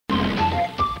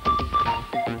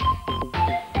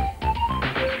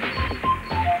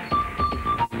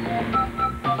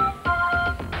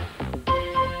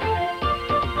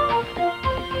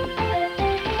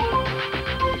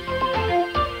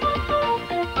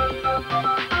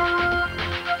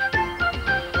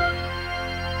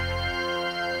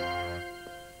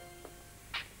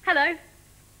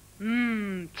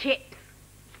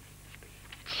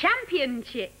champion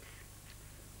chips.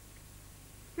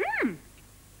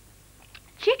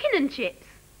 Chicken and chips.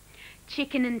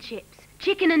 Chicken and chips.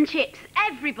 Chicken and chips.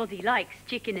 Everybody likes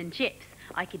chicken and chips.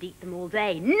 I could eat them all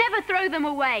day, never throw them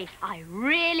away. I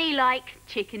really like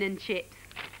chicken and chips.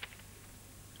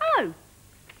 Oh.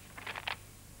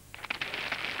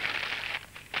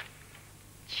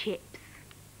 Chips.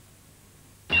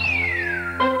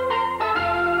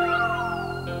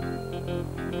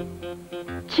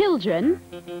 Children.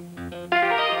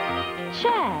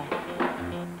 Chair.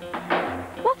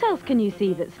 What else can you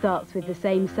see that starts with the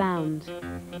same sound?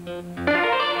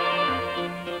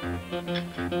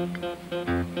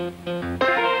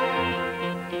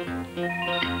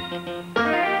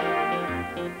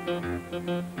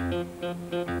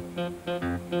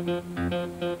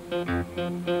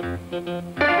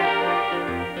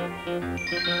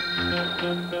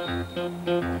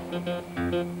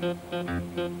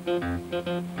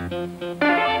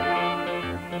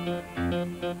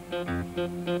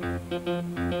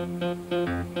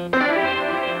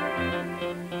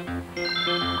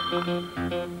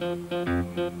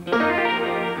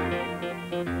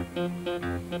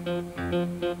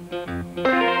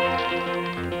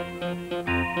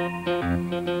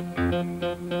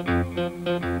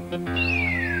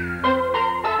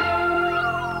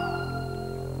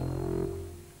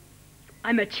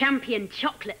 I'm a champion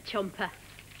chocolate chomper.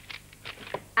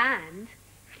 And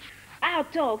our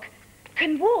dog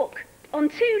can walk on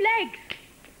 2 legs.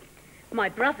 My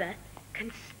brother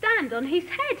can stand on his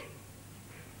head.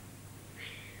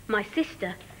 My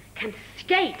sister can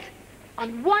skate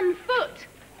on 1 foot.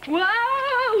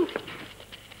 Whoa!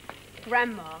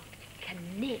 Grandma can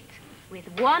knit with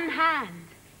 1 hand.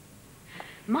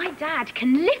 My dad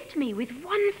can lift me with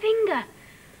 1 finger.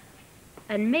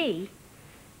 And me,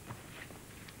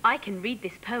 I can read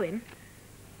this poem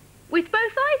with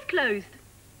both eyes closed.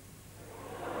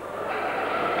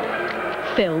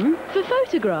 Film for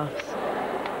photographs.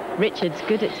 Richard's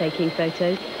good at taking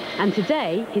photos, and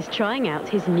today he's trying out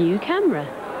his new camera.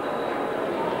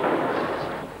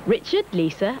 Richard,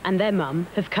 Lisa and their mum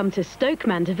have come to Stoke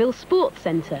Mandeville Sports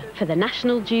Centre for the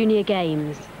National Junior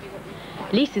Games.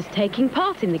 Lisa's taking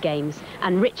part in the games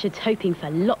and Richard's hoping for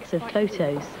lots of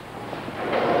photos.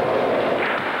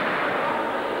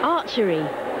 Archery.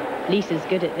 Lisa's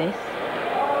good at this.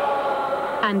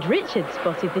 And Richard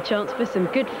spotted the chance for some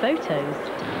good photos.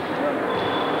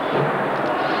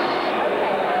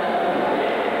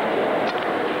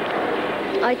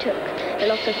 I took a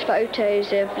lot of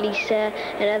photos of Lisa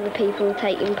and other people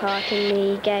taking part in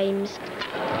the games.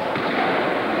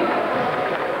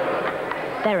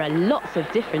 There are lots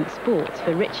of different sports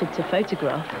for Richard to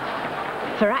photograph.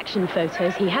 For action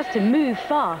photos, he has to move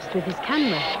fast with his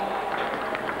camera.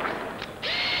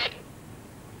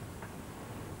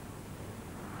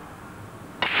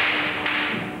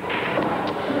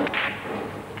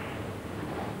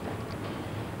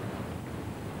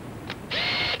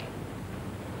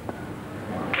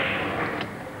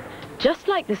 Just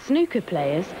like the snooker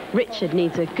players, Richard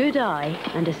needs a good eye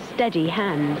and a steady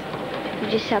hand. You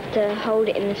just have to hold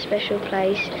it in a special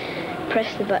place,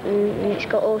 press the button, and it's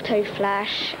got auto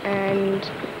flash and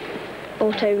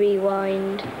auto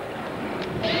rewind.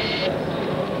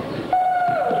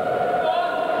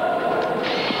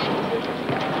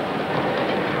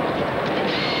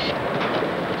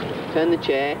 Turn the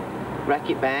chair, rack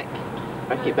it back,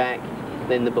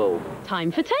 then the ball.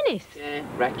 Time for tennis. Chair,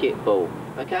 racket, ball.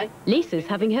 Okay? Lisa's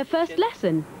having her first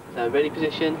lesson. So ready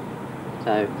position.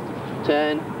 So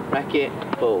turn, racket,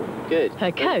 ball. Good.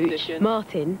 Her coach,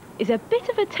 Martin, is a bit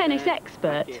of a tennis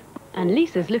expert, and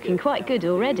Lisa's looking quite good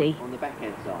already. On the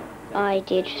backhand side. I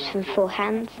did some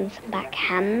forehands and some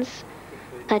backhands.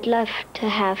 I'd love to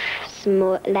have some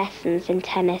more lessons in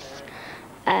tennis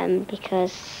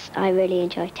because I really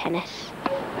enjoy tennis.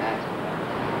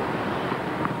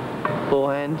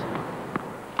 Forehand.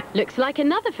 Looks like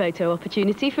another photo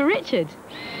opportunity for Richard.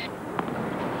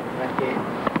 Racket,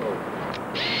 ball.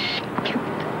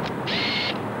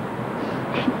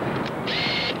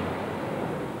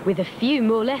 With a few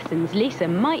more lessons, Lisa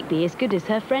might be as good as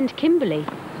her friend Kimberly.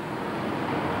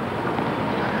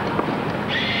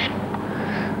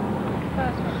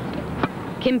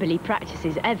 Kimberly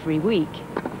practices every week.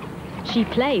 She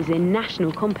plays in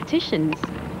national competitions.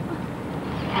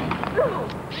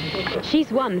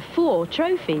 She's won 4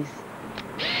 trophies.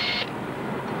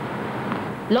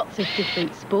 Lots of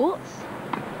different sports,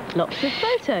 lots of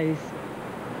photos.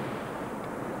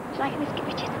 Like Mr.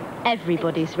 Richard.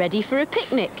 Everybody's ready for a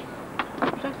picnic,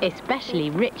 especially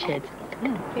Richard.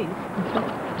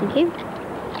 Thank you.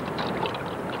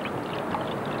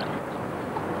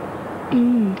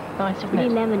 Nice, isn't Really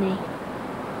it? lemony.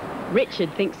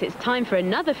 Richard thinks it's time for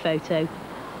another photo.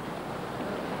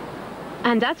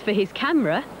 And as for his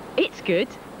camera, it's good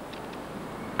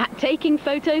at taking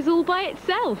photos all by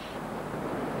itself.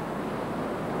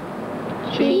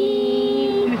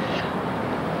 Cheese!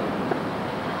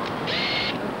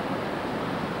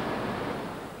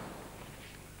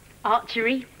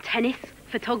 Archery, tennis,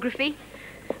 photography.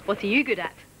 What are you good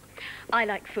at? I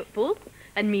like football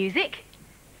and music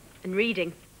and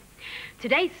reading.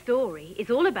 Today's story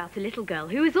is all about a little girl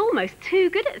who is almost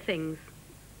too good at things.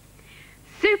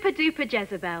 Super Dooper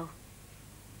Jezebel.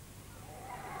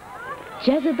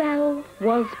 Jezebel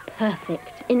was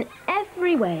perfect in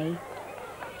every way.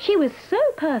 She was so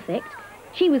perfect,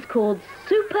 she was called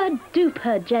Super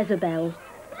Dooper Jezebel.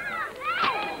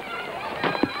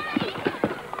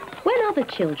 When other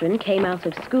children came out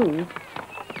of school,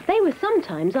 they were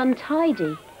sometimes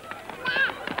untidy.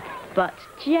 But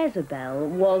Jezebel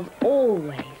was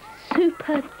always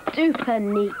super duper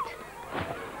neat.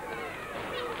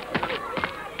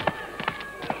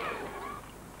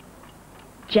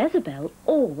 Jezebel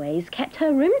always kept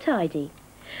her room tidy,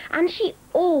 and she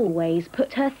always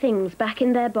put her things back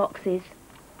in their boxes.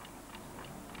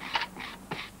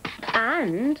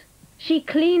 And she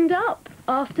cleaned up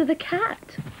after the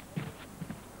cat.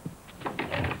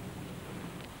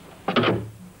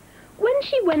 When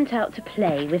she went out to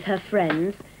play with her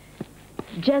friends,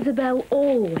 Jezebel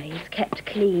always kept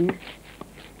clean.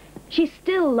 She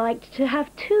still liked to have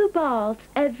 2 baths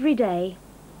every day.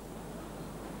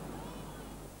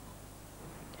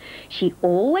 She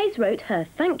always wrote her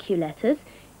thank you letters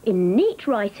in neat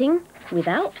writing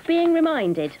without being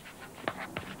reminded.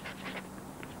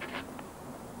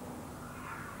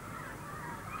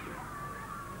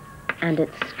 And at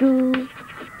school,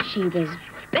 she was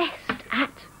best at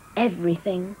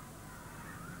everything.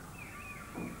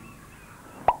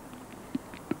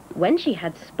 When she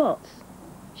had spots,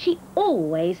 she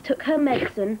always took her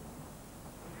medicine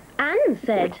and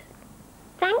said,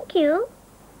 "Thank you."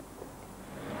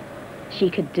 She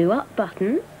could do up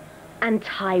buttons and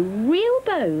tie real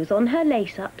bows on her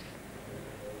lace-ups.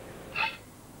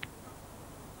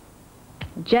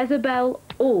 Jezebel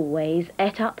always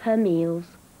ate up her meals.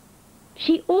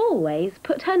 She always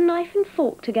put her knife and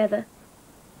fork together.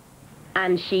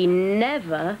 And she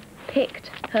never picked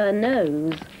her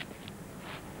nose.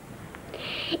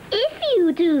 If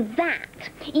you do that,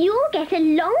 you'll get a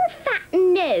long fat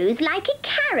nose like a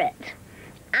carrot.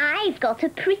 I've got a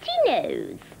pretty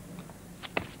nose.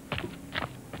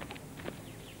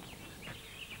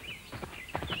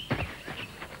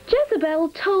 Jezebel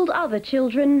told other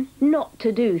children not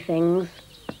to do things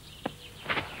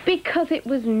because it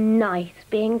was nice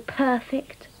being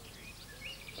perfect.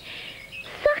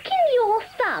 Sucking your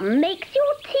thumb makes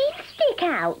your teeth stick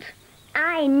out.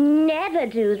 I never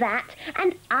do that,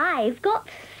 and I've got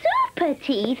super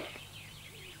teeth.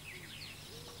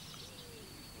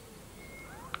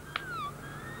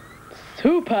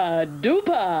 Super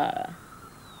Dooper!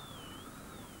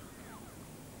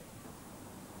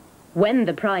 When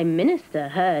the Prime Minister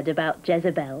heard about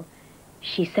Jezebel,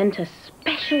 she sent a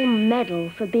special medal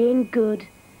for being good.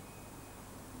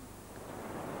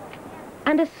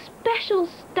 And a special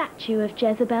statue of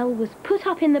Jezebel was put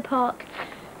up in the park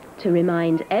to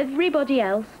remind everybody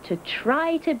else to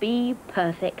try to be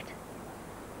perfect.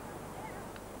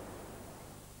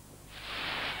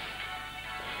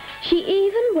 She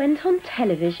even went on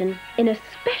television in a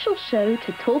special show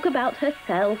to talk about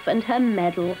herself and her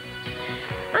medal,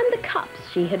 and the cups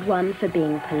she had won for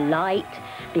being polite,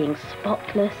 being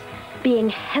spotless, being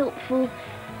helpful,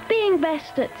 being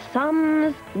best at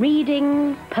sums,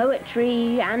 reading,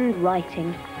 poetry and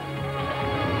writing.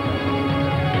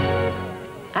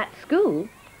 At school,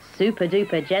 Super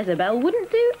Dooper Jezebel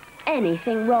wouldn't do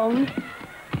anything wrong,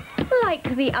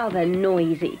 like the other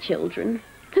noisy children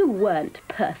who weren't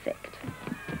perfect.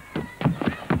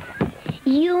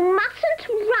 You mustn't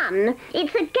run.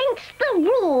 It's against the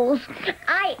rules.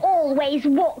 I always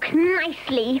walk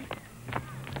nicely.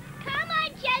 Come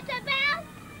on, Jezebel.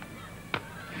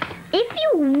 If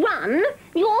you run,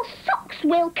 your socks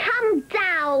will come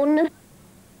down.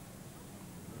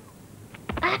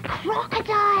 A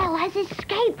crocodile has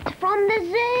escaped from the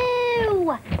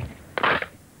zoo.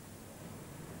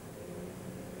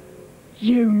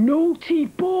 You naughty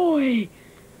boy!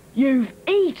 You've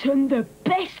eaten the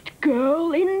best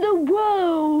girl in the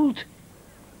world!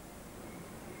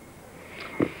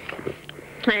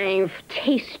 I've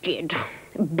tasted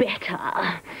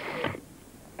better.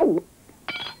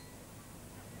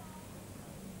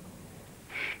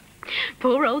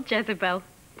 Poor old Jezebel.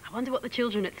 I wonder what the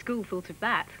children at school thought of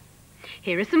that.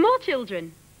 Here are some more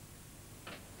children.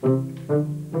 Chair.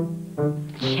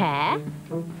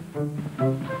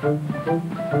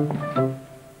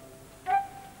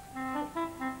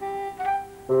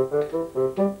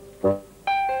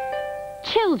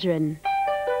 Children.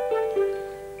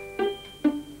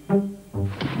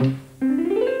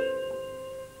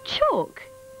 Chalk.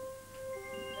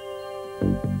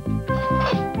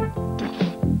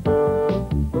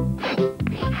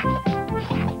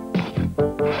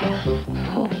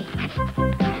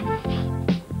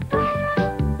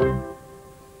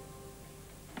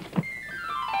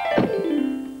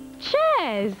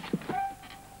 Chairs.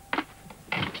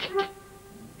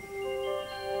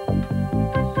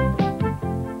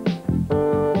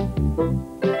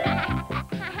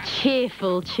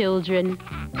 Cheerful children.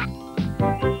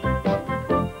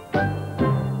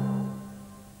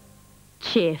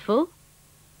 Cheerful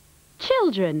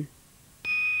children.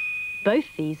 Both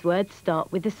these words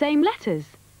start with the same letters.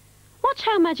 Watch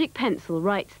how Magic Pencil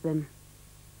writes them.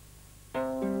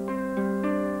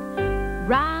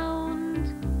 Round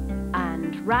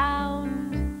and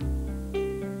round.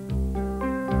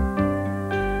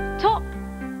 Top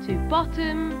to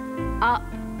bottom, up,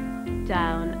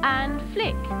 down and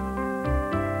flick.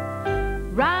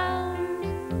 Round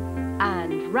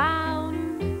and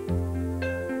round.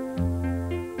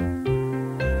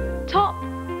 Top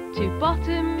to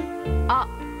bottom, up,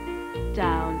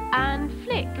 down and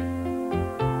flick.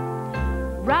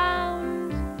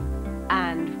 Round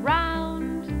and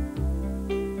round.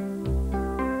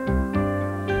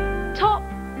 Top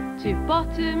to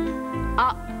bottom,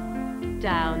 up,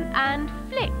 down and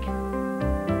flick.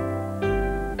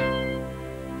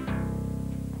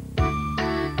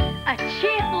 A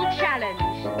cheerful challenge.